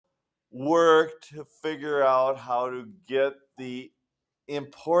work to figure out how to get the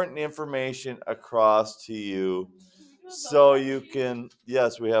important information across to you so you can,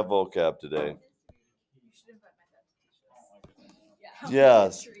 yes, we have vocab today.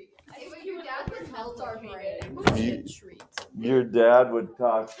 Yes. Your dad would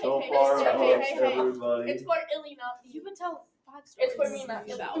talk so far about everybody. It's for Illy, not me. You would tell 5 stories. It's for me, not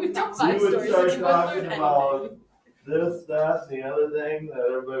you. You would start talking about this, that, and the other thing that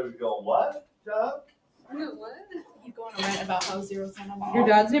everybody would go, what, John? What? You go on a rant about how 0 cent on Your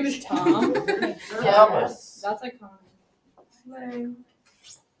dad's name is Tom? Thomas. That's iconic.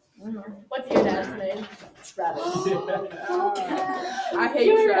 What's your dad's name? Travis. I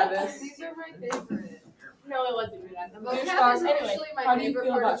hate Travis. These are my favorite. No, it wasn't your dad's name. Vocab is Anyway, actually my how do you favorite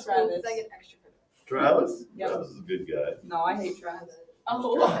feel part about of school Travis? because I get extra credit. Travis? Yep. Travis is a good guy. No, I hate Travis.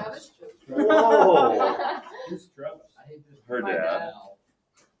 Oh. Travis? Whoa. Who's Travis? I hate this. Her My dad.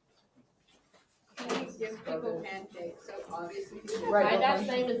 Give people pancakes, so obviously. Right. My dad's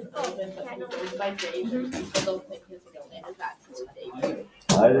name is David, but he goes by David. People don't think his real name is actually David.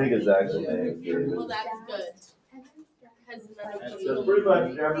 I think his actual name is David. Well, that's good. Because So pretty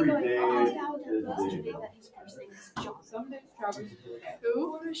much every day is David. Some days Travis is okay.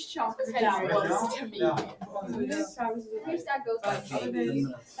 Who? that was to me. His dad goes by James,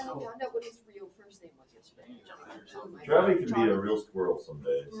 and I found out what his real first name was yesterday. Travis could be a real squirrel some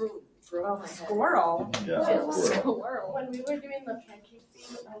days. Oh, squirrel. Yeah, squirrel. When we were doing the pancake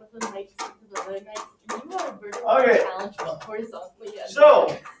scene, one of the nights to the other night, you were a vertical Okay. challenge but horizontally.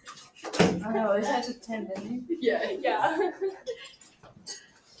 So, I know, this has a 10, didn't he? Yeah.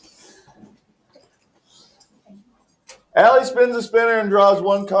 Allie spins a spinner and draws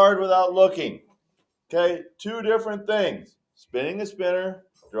one card without looking. Okay, two different things. Spinning a spinner,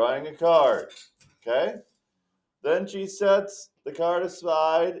 drawing a card. Okay? Then she sets the card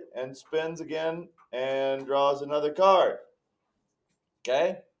aside and spins again and draws another card.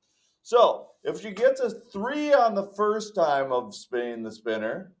 Okay? So, if she gets a 3 on the first time of spinning the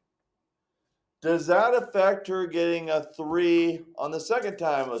spinner, does that affect her getting a 3 on the second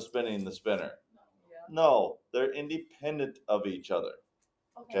time of spinning the spinner? No, they're independent of each other.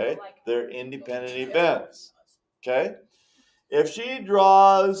 Okay? They're independent events. Okay? If she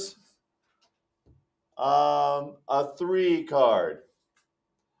draws a 3 card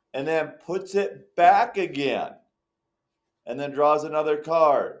and then puts it back again and then draws another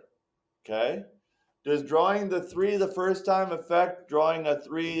card, okay? Does drawing the 3 the first time affect drawing a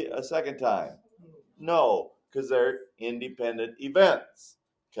 3 a second time? No, because they're independent events,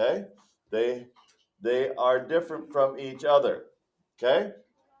 okay? They are different from each other, okay?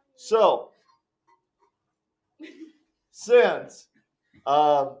 So, since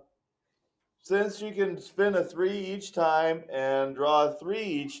you can spin a 3 each time and draw a 3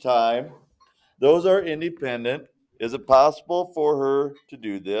 each time, those are independent. Is it possible for her to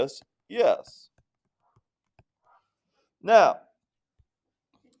do this? Yes. Now,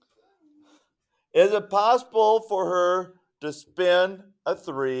 is it possible for her to spin a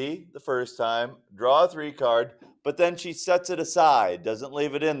 3 the first time, draw a 3 card, but then she sets it aside, doesn't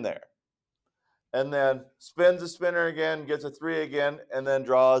leave it in there, and then spins the spinner again, gets a 3 again, and then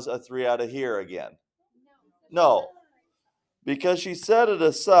draws a 3 out of here again? No, because she set it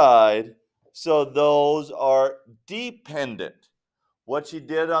aside, so those are dependent. What she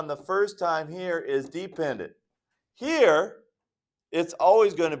did on the first time here is dependent. Here, it's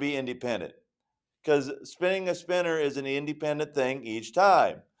always going to be independent, because spinning a spinner is an independent thing each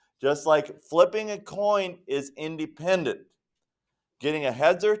time. Just like flipping a coin is independent. Getting a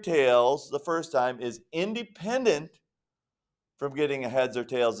heads or tails the first time is independent from getting a heads or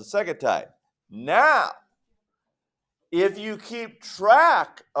tails the second time. Now, if you keep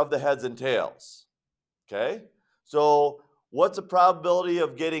track of the heads and tails, okay? So what's the probability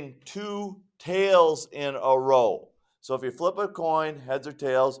of getting 2 tails in a row? So if you flip a coin, heads or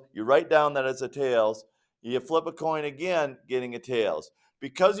tails, you write down that it's a tails. You flip a coin again, getting a tails.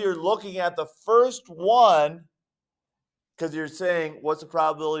 Because you're looking at the first one, because you're saying, what's the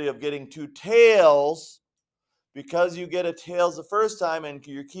probability of getting 2 tails? Because you get a tails the first time and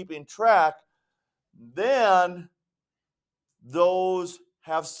you're keeping track, then those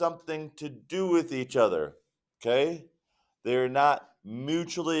have something to do with each other, okay? They're not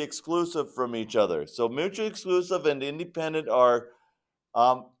mutually exclusive from each other. So mutually exclusive and independent are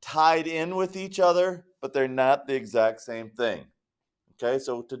tied in with each other, but they're not the exact same thing. Okay,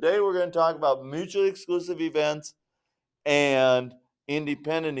 so today we're going to talk about mutually exclusive events and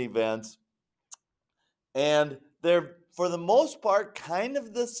independent events. And they're, for the most part, kind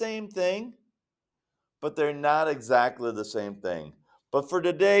of the same thing, but they're not exactly the same thing. But for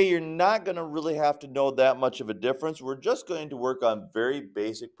today, you're not going to really have to know that much of a difference. We're just going to work on very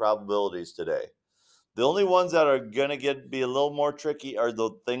basic probabilities today. The only ones that are going to be a little more tricky are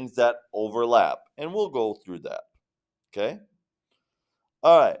the things that overlap. And we'll go through that. Okay?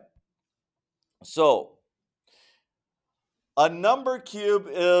 All right. So, a number cube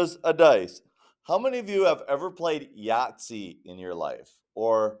is a dice. How many of you have ever played Yahtzee in your life?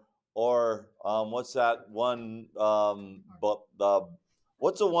 Or what's that one?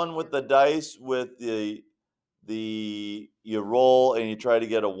 What's the one with the dice with the you roll and you try to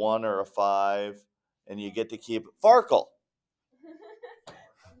get a 1 or a 5 and you get to keep Farkle.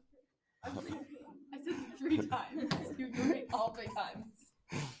 I said it 3 times. You're doing it all 3 times.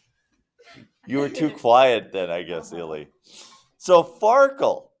 You were too quiet then, I guess, Illy. So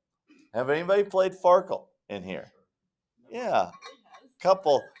Farkle. Have anybody played Farkle in here? Yeah.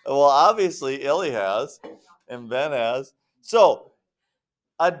 Couple. Well, obviously Illy has and Ben has. So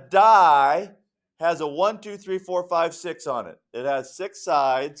a die has a 1, 2, 3, 4, 5, 6 on it. It has 6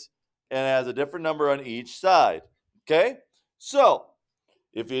 sides and it has a different number on each side. Okay? So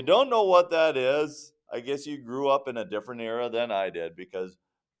if you don't know what that is, I guess you grew up in a different era than I did, because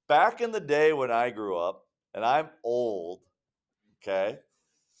back in the day when I grew up, and I'm old, okay?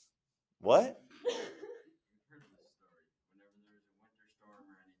 What?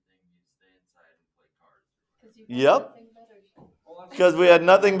 Yep. Because we had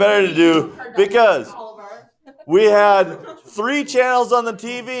nothing better to do, because we had 3 channels on the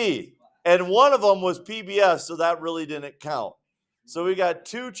TV, and one of them was PBS, so that really didn't count. So we got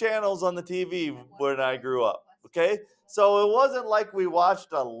 2 channels on the TV when I grew up, okay? So it wasn't like we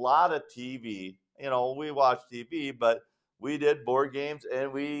watched a lot of TV. You know, we watched TV, but we did board games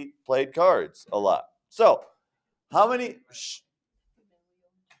and we played cards a lot. So how many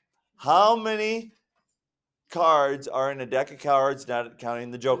cards are in a deck of cards, not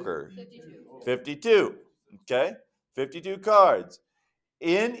counting the Joker? 52. Okay? 52 cards.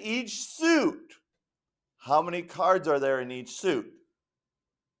 In each suit, how many cards are there in each suit?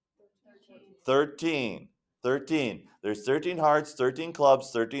 13. 13. There's 13 hearts, 13 clubs,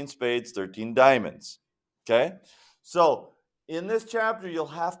 13 spades, 13 diamonds. Okay? So in this chapter, you'll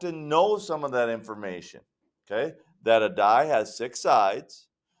have to know some of that information. Okay? That a die has 6 sides,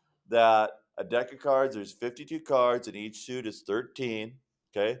 that a deck of cards, there's 52 cards, and each suit is 13.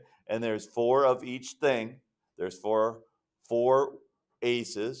 Okay? And there's 4 of each thing. There's four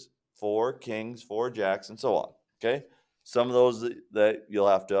aces, 4 kings, 4 jacks, and so on. Okay? Some of those that you'll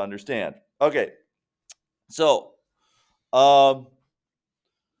have to understand. Okay. So,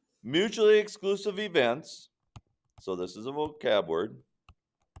 mutually exclusive events. So this is a vocab word.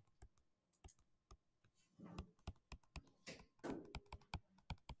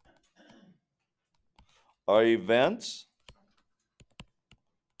 Are events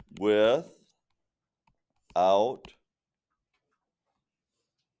without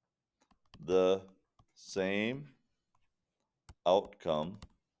the same outcome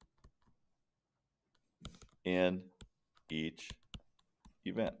in each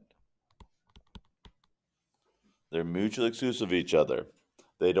event. They're mutually exclusive of each other.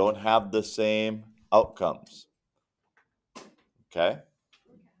 They don't have the same outcomes. Okay?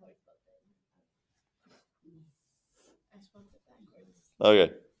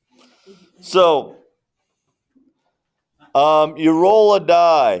 Okay. So, you roll a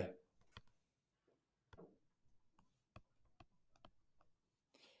die.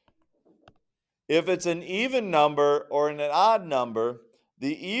 If it's an even number or an odd number,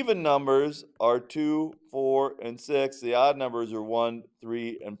 the even numbers are 2, 4, and 6. The odd numbers are 1,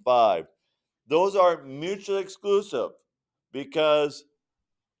 3, and 5. Those are mutually exclusive because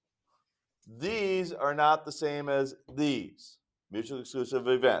these are not the same as these. Mutually exclusive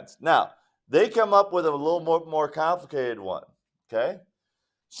events. Now, they come up with a little more complicated one. Okay?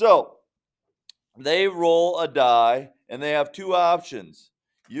 So, they roll a die and they have 2 options.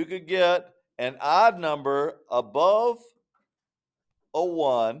 You could get an odd number above a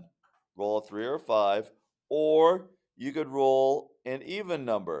 1, roll a 3 or a 5, or you could roll an even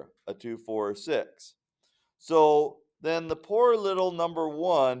number, a 2, 4, or 6. So then the poor little number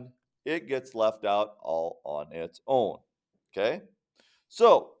 1, it gets left out all on its own. Okay?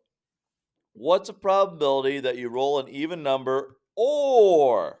 So what's a probability that you roll an even number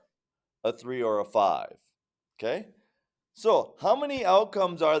or a 3 or a 5? Okay? So how many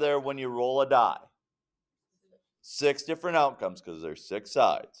outcomes are there when you roll a die? 6 different outcomes because there's 6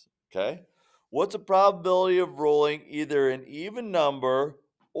 sides. Okay? What's the probability of rolling either an even number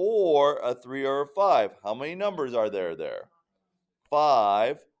or a 3 or a 5? How many numbers are there?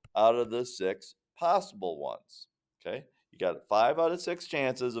 5 out of the 6 possible ones. Okay? You got 5 out of 6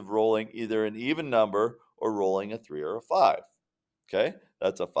 chances of rolling either an even number or rolling a 3 or a 5. Okay,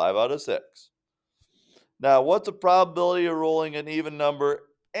 that's a 5 out of 6. Now, what's the probability of rolling an even number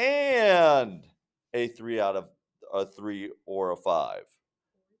and a 3 out of a 3 or a 5?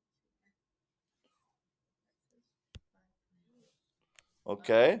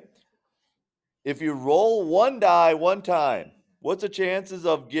 Okay. If you roll one die one time, what's the chances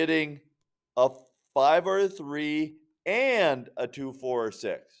of getting a 5 or a 3 and a 2, 4, or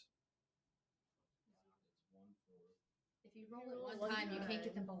 6? If you roll it one time, you can't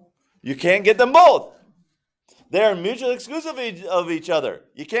get them both. You can't get them both. They're mutually exclusive of each other.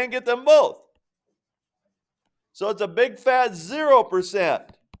 You can't get them both. So it's a big fat 0%.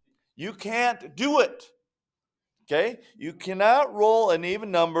 You can't do it. Okay? You cannot roll an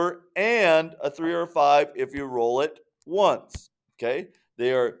even number and a 3 or a 5 if you roll it once. Okay?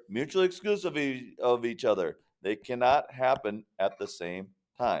 They are mutually exclusive of each other. They cannot happen at the same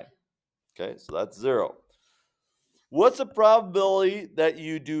time. Okay? So that's 0. What's the probability that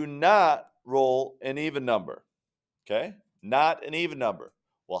you do not roll an even number? Okay? Not an even number.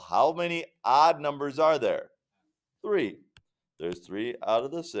 Well, how many odd numbers are there? 3. There's 3 out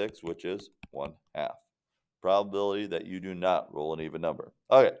of the 6, which is 1/2. Probability that you do not roll an even number.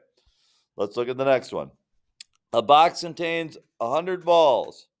 Okay, let's look at the next one. A box contains 100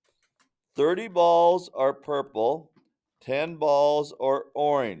 balls. 30 balls are purple, 10 balls are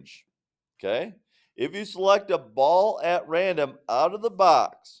orange. Okay? If you select a ball at random out of the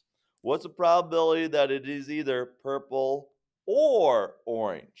box, what's the probability that it is either purple or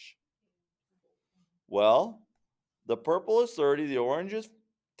orange? Well, the purple is 30, the orange is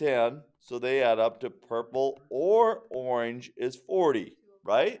 10, so they add up to purple or orange is 40,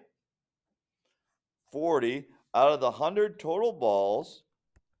 right? 40 out of the 100 total balls,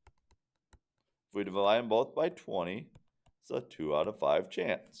 if we divide them both by 20, it's a 2 out of 5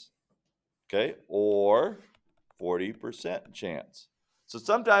 chance. Okay, or 40% chance. So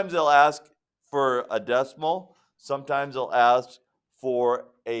sometimes they'll ask for a decimal, sometimes they'll ask for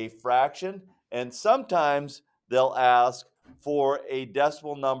a fraction, and sometimes they'll ask for a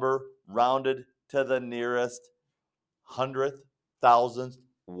decimal number rounded to the nearest 100th, 1000th,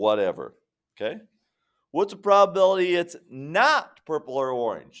 whatever. Okay? What's the probability it's not purple or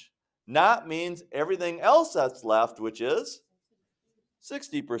orange? Not means everything else that's left, which is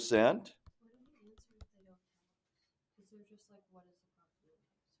 60%.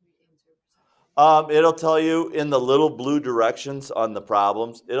 It'll tell you in the little blue directions on the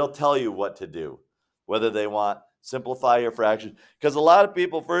problems, it'll tell you what to do, whether they want simplify your fraction. Because a lot of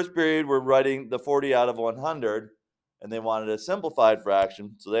people first period were writing the 40 out of 100 and they wanted a simplified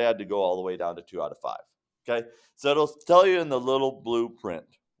fraction, so they had to go all the way down to 2 out of 5. Okay, so it'll tell you in the little blueprint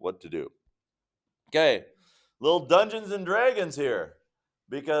what to do. Okay, little Dungeons and Dragons here,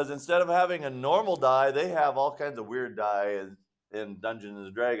 because instead of having a normal die, they have all kinds of weird die in Dungeons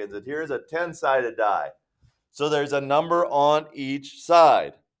and Dragons. And here's a 10-sided die. So there's a number on each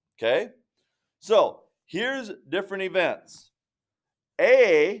side. Okay? So here's different events.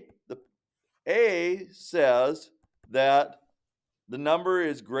 A says that the number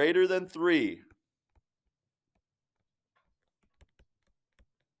is greater than 3.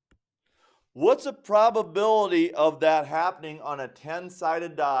 What's the probability of that happening on a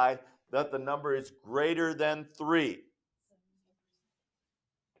 10-sided die that the number is greater than 3?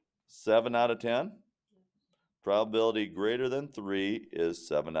 7 out of 10. Probability greater than 3 is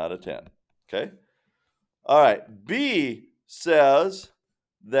 7 out of 10. Okay? All right. B says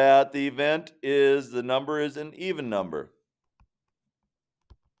that the event is the number is an even number.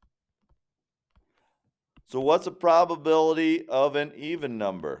 So what's the probability of an even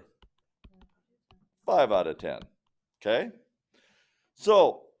number? 5 out of 10. Okay?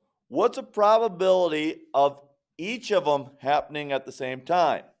 So what's the probability of each of them happening at the same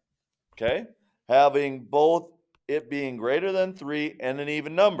time? Okay? Having both it being greater than 3 and an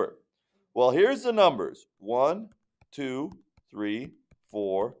even number. Well, here's the numbers. 1, 2, 3,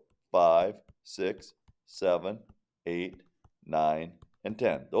 4, 5, 6, 7, 8, 9, and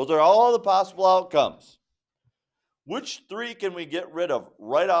 10. Those are all the possible outcomes. Which 3 can we get rid of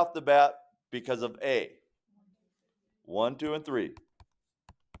right off the bat because of A? 1, 2, and 3.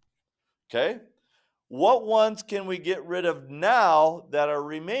 Okay? What ones can we get rid of now that are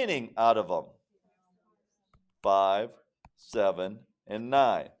remaining out of them? 5, 7, and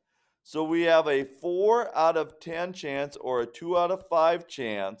 9. So we have a 4 out of 10 chance or a 2 out of 5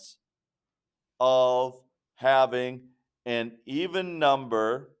 chance of having an even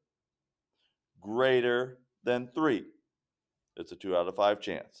number greater than 3. It's a 2 out of 5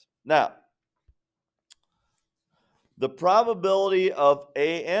 chance. Now, the probability of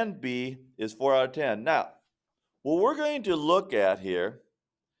A and B is 4 out of 10. Now, what we're going to look at here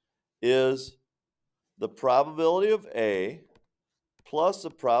is the probability of A plus the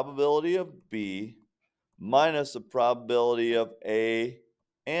probability of B minus the probability of A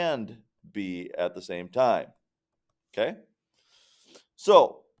and B at the same time. Okay?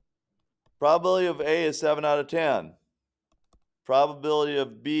 So, probability of A is 7 out of 10. Probability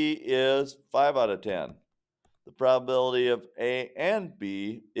of B is 5 out of 10. The probability of A and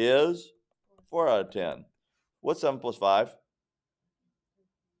B is 4 out of 10. What's 7 plus 5?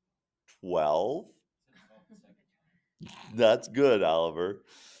 12. That's good, Oliver.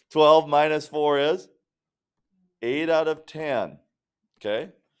 12 minus 4 is 8 out of 10.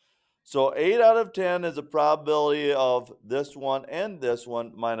 Okay? So 8 out of 10 is a probability of this one and this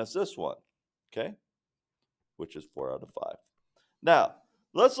one minus this one. Okay? Which is 4 out of 5. Now,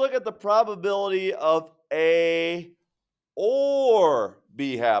 let's look at the probability of A or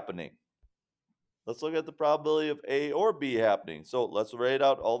B happening. Let's look at the probability of A or B happening. So let's write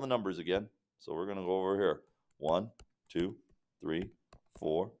out all the numbers again. So we're going to go over here. 1, 2, 3,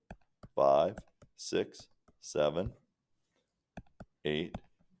 4, 5, 6, 7, 8,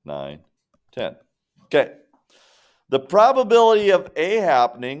 9, 10. Okay. The probability of A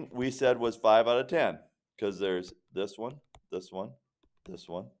happening, we said, was 5 out of 10 because there's this one, this one, this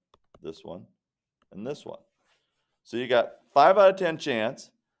one, this one, and this one. So you got 5 out of 10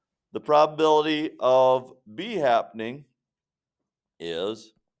 chance. The probability of B happening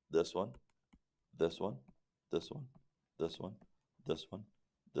is this one, this one, this one, this one, this one,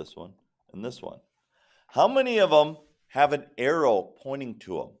 this one, and this one. How many of them have an arrow pointing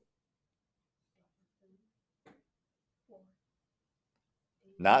to them?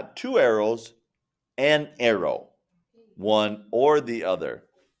 Not 2 arrows, an arrow. One or the other.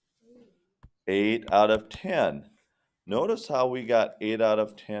 8 out of 10. Notice how we got 8 out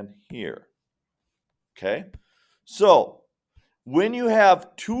of 10 here. Okay? So, when you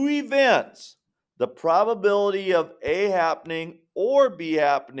have 2 events, the probability of A happening or B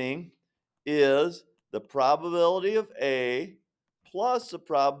happening is the probability of A plus the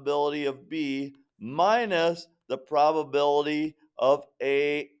probability of B minus the probability of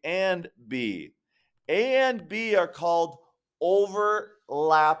A and B. A and B are called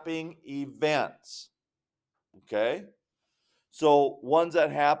overlapping events. Okay? So ones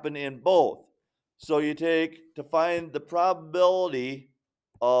that happen in both. So you take, to find the probability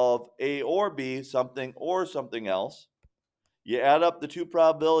of A or B, something or something else, you add up the 2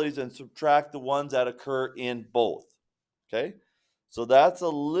 probabilities and subtract the ones that occur in both. Okay? So that's a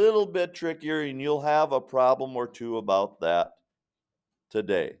little bit trickier, and you'll have a problem or two about that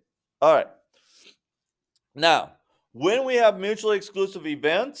today. All right. Now, when we have mutually exclusive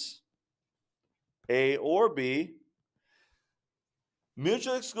events, A or B,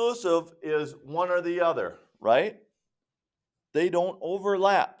 mutually exclusive is one or the other, right? They don't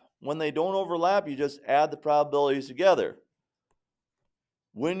overlap. When they don't overlap, you just add the probabilities together.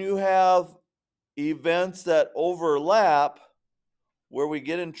 When you have events that overlap, where we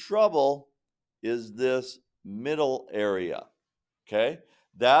get in trouble is this middle area, okay?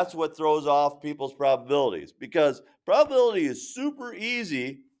 That's what throws off people's probabilities, because probability is super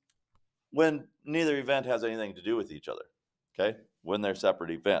easy when neither event has anything to do with each other, okay? When they're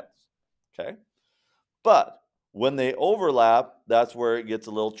separate events, okay? But when they overlap, that's where it gets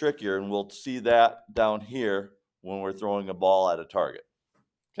a little trickier, and we'll see that down here when we're throwing a ball at a target,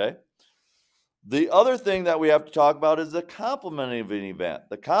 okay? The other thing that we have to talk about is the complement of an event.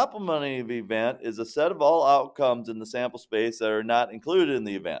 The complement of an event is a set of all outcomes in the sample space that are not included in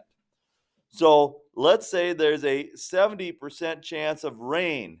the event. So let's say there's a 70% chance of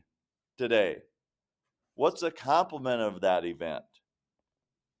rain today. What's the complement of that event?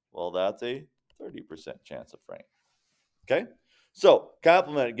 Well, that's a 30% chance of rain. Okay? So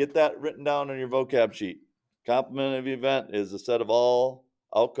complement, get that written down on your vocab sheet. Complement of the event is a set of all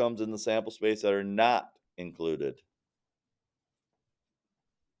outcomes in the sample space that are not included.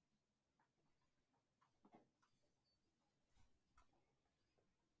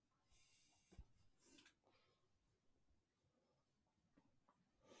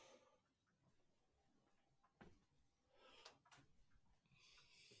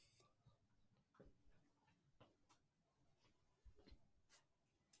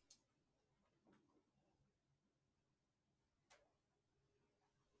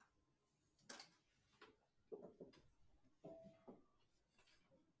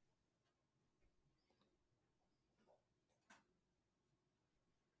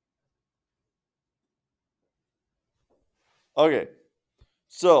 Okay,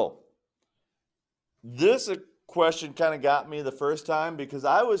 so this question kind of got me the first time because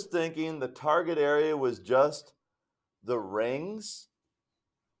I was thinking the target area was just the rings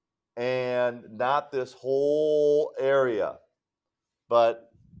and not this whole area.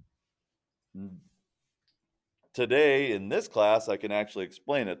 But today in this class, I can actually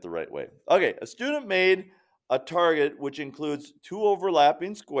explain it the right way. Okay, a student made a target which includes 2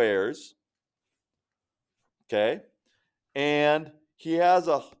 overlapping squares. Okay, and he has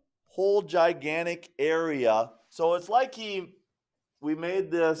a whole gigantic area. So it's like we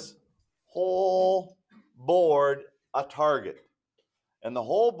made this whole board a target. And the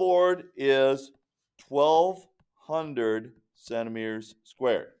whole board is 1,200 centimeters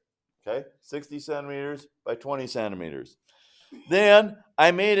squared. Okay, 60 centimeters by 20 centimeters. Then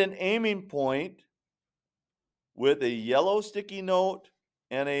I made an aiming point with a yellow sticky note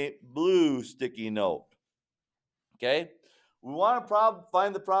and a blue sticky note. Okay, we want to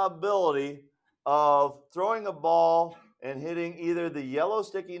find the probability of throwing a ball and hitting either the yellow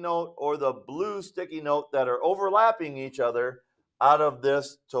sticky note or the blue sticky note that are overlapping each other out of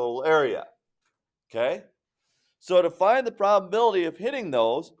this total area. Okay, so to find the probability of hitting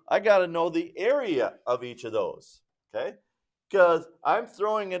those, I got to know the area of each of those. Okay, because I'm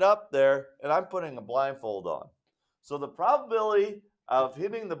throwing it up there and I'm putting a blindfold on. So the probability of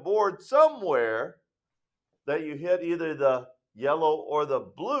hitting the board somewhere that you hit either the yellow or the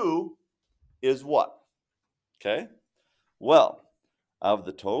blue is what? Okay, well, of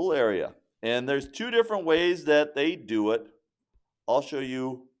the total area. And there's 2 different ways that they do it. I'll show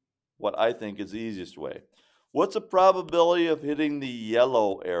you what I think is the easiest way. What's the probability of hitting the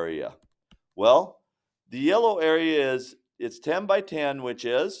yellow area? Well, the yellow area it's 10 by 10, which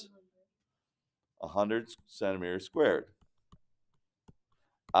is 100 centimeters squared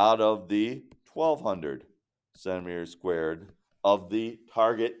out of the 1,200 centimeters squared of the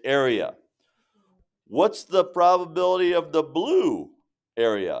target area. What's the probability of the blue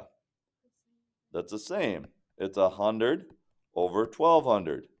area? That's the same. It's 100 over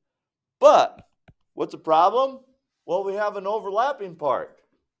 1,200. But what's the problem? Well, we have an overlapping part.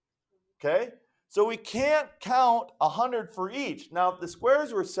 Okay? So we can't count 100 for each. Now, if the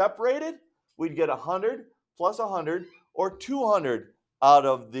squares were separated, we'd get 100 plus 100 or 200 out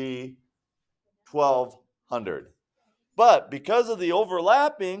of the 1,200. But because of the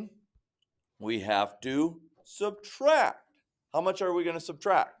overlapping, we have to subtract. How much are we going to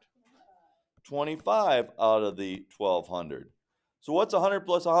subtract? 25 out of the 1,200. So what's 100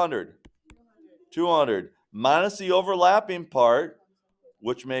 plus 100? 200. Minus the overlapping part,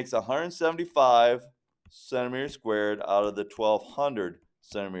 which makes 175 centimeters squared out of the 1,200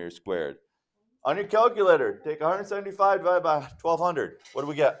 centimeters squared. On your calculator, take 175 divided by 1,200. What do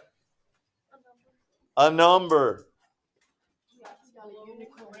we get? A number.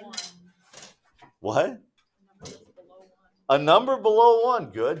 What? A number below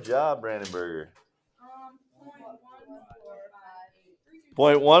 1. Good job, Brandenburger.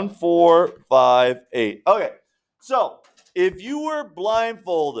 0.1458. Okay, so if you were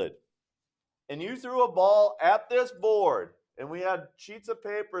blindfolded and you threw a ball at this board and we had sheets of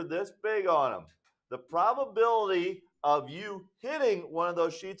paper this big on them, the probability of you hitting one of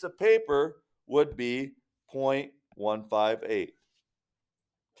those sheets of paper would be 0.158.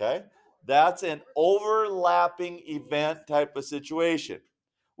 Okay? That's an overlapping event type of situation,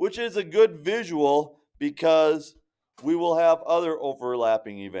 which is a good visual because we will have other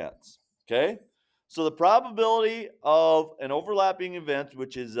overlapping events. Okay? So the probability of an overlapping event,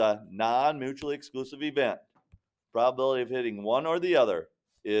 which is a non-mutually exclusive event, probability of hitting one or the other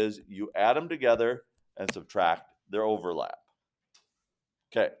is you add them together and subtract their overlap.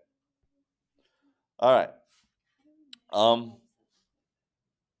 Okay. All right.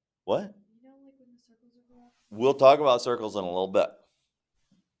 What? We'll talk about circles in a little bit.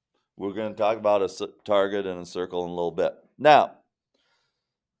 We're going to talk about a target and a circle in a little bit. Now,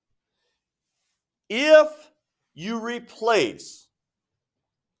 if you replace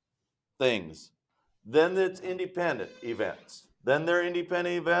things, then it's independent events. Then they're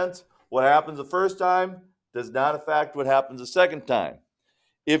independent events. What happens the first time does not affect what happens the second time.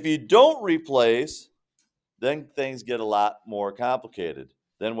 If you don't replace, then things get a lot more complicated.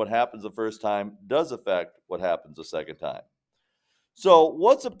 Then what happens the first time does affect what happens the second time. So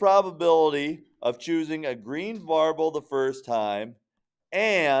what's the probability of choosing a green marble the first time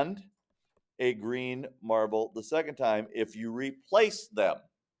and a green marble the second time if you replace them?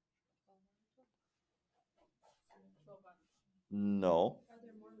 No.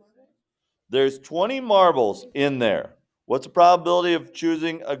 There's 20 marbles in there. What's the probability of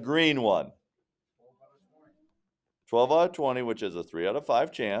choosing a green one? 12 out of 20, which is a 3 out of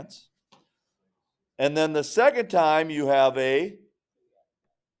 5 chance. And then the second time you have a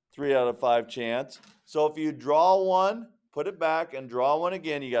 3 out of 5 chance. So if you draw one, put it back and draw one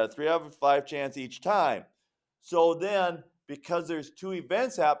again, you got a 3 out of 5 chance each time. So then, because there's 2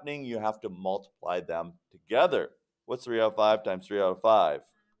 events happening, you have to multiply them together. What's 3 out of 5 times 3 out of 5?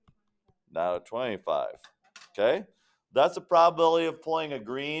 9 out of 25. Okay? That's the probability of pulling a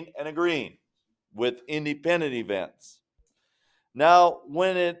green and a green with independent events. Now,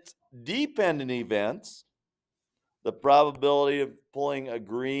 when it's dependent events, the probability of pulling a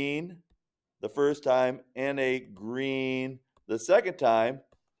green the first time and a green the second time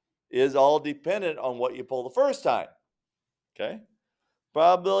is all dependent on what you pull the first time. Okay?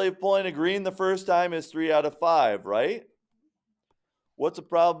 Probability of pulling a green the first time is 3 out of 5, right? What's the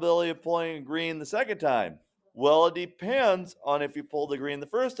probability of pulling a green the second time? Well, it depends on if you pulled the green the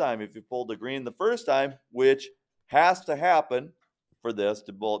first time. If you pulled the green the first time, which has to happen for this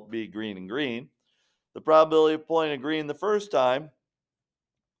to both be green and green, the probability of pulling a green the first time,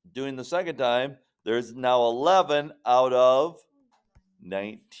 doing the second time, there's now 11 out of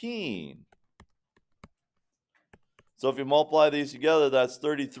 19. So if you multiply these together, that's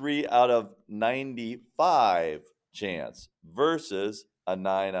 33 out of 95 chance versus a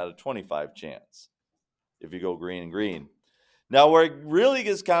 9 out of 25 chance if you go green and green. Now, where it really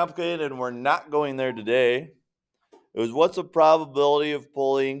gets complicated, and we're not going there today, is what's the probability of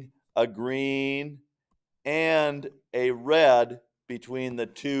pulling a green and a red between the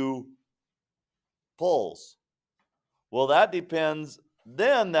 2 pulls? Well, that depends.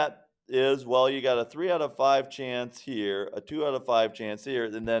 Then that is, well, you got a 3 out of 5 chance here, a 2 out of 5 chance here,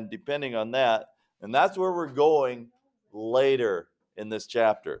 and then depending on that, and that's where we're going later in this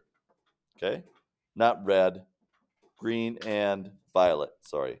chapter. Okay? Not red, green and violet.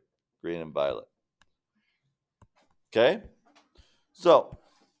 Sorry, green and violet. Okay? So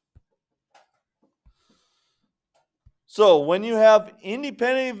when you have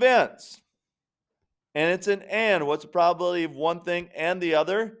independent events, and it's an and, what's the probability of one thing and the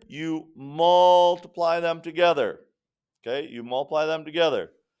other? You multiply them together. Okay? You multiply them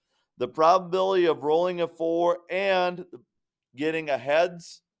together. The probability of rolling a 4 and getting a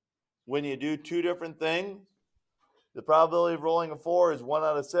heads when you do 2 different things, the probability of rolling a 4 is 1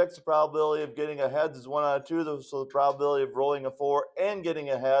 out of 6. The probability of getting a heads is 1 out of 2. So the probability of rolling a 4 and getting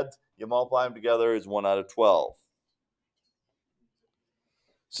a heads, you multiply them together, is 1 out of 12.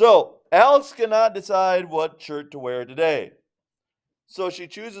 So Alex cannot decide what shirt to wear today. So she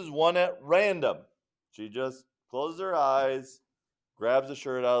chooses one at random. She just closes her eyes, grabs a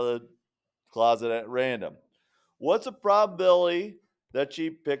shirt out of the closet at random. What's the probability that she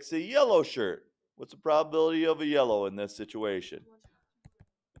picks a yellow shirt? What's the probability of a yellow in this situation?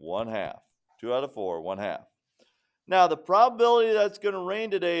 1/2. 2 out of 4, 1/2. Now, the probability that's going to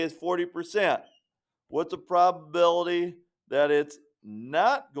rain today is 40%. What's the probability that it's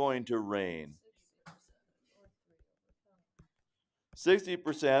not going to rain?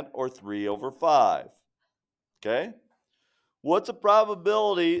 60% or 3 over 5. Okay? What's the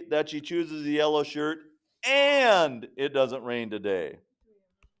probability that she chooses a yellow shirt and it doesn't rain today?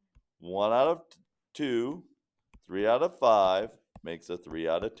 1 out of 2, 3 out of 5 makes a 3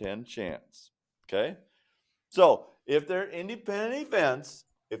 out of 10 chance. Okay? So, if they're independent events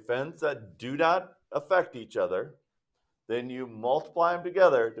that do not affect each other, then you multiply them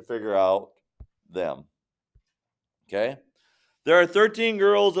together to figure out them. Okay? There are 13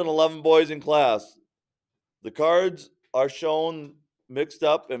 girls and 11 boys in class. The cards are shown mixed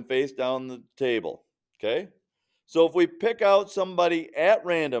up and face down the table. Okay? So if we pick out somebody at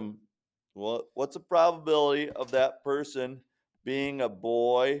random, well, what's the probability of that person being a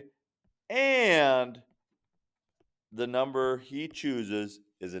boy and the number he chooses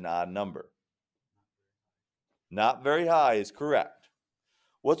is an odd number? Not very high is correct.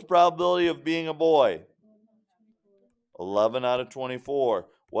 What's the probability of being a boy? 11 out of 24.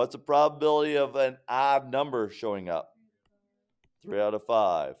 What's the probability of an odd number showing up? 3 out of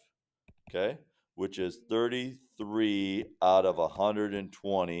 5. Okay? Which is 33 out of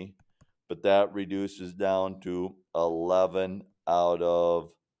 120. But that reduces down to 11 out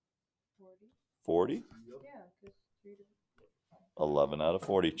of 40? 11 out of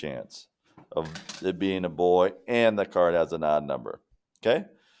 40 chance of it being a boy, and the card has an odd number. Okay?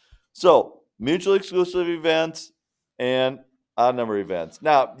 So, mutually exclusive events and odd number events.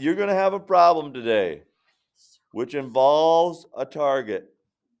 Now, you're going to have a problem today, which involves a target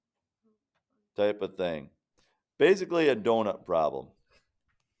type of thing. Basically, a donut problem.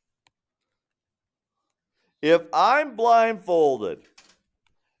 If I'm blindfolded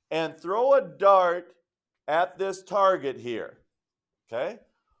and throw a dart at this target here, okay,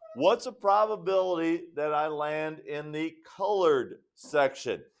 what's the probability that I land in the colored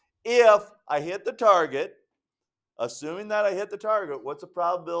section? If I hit the target, assuming that I hit the target, what's the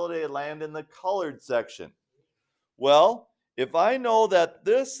probability I land in the colored section? Well, if I know that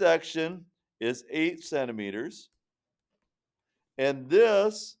this section is 8 centimeters and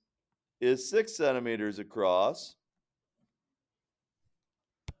this is 6 centimeters across,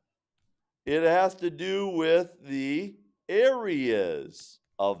 it has to do with the areas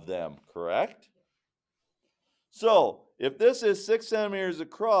of them, correct? So, if this is 6 centimeters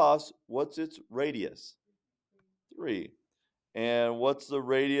across, what's its radius? 3. And what's the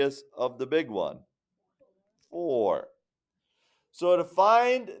radius of the big one? 4. So to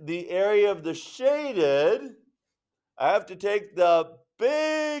find the area of the shaded, I have to take the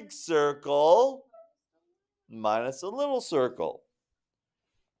big circle minus the little circle.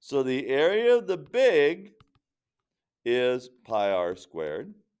 So the area of the big is pi r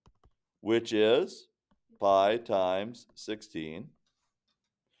squared, which is pi times 16.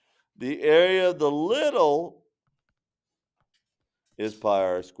 The area of the little is pi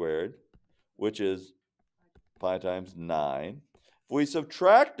r squared, which is pi times 9. If we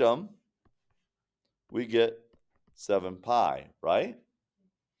subtract them, we get 7 pi, right?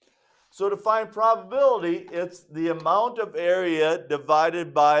 So to find probability, it's the amount of area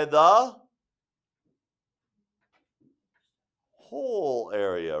divided by the whole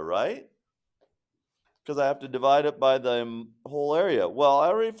area, right? Because I have to divide it by the whole area. Well, I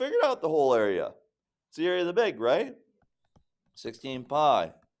already figured out the whole area. It's the area of the big, right? 16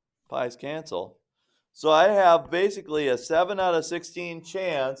 pi. Pi's cancel. So I have basically a 7 out of 16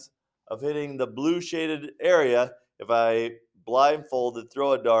 chance of hitting the blue shaded area if I blindfolded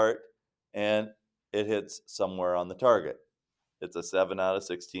throw a dart and it hits somewhere on the target. It's a 7 out of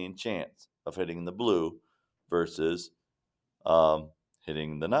 16 chance of hitting the blue versus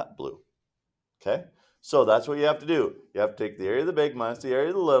hitting the not blue. Okay? So that's what you have to do. You have to take the area of the big minus the area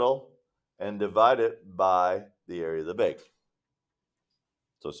of the little and divide it by the area of the big.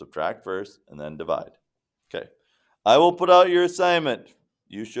 So subtract first and then divide. Okay. I will put out your assignment.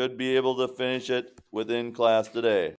 You should be able to finish it within class today.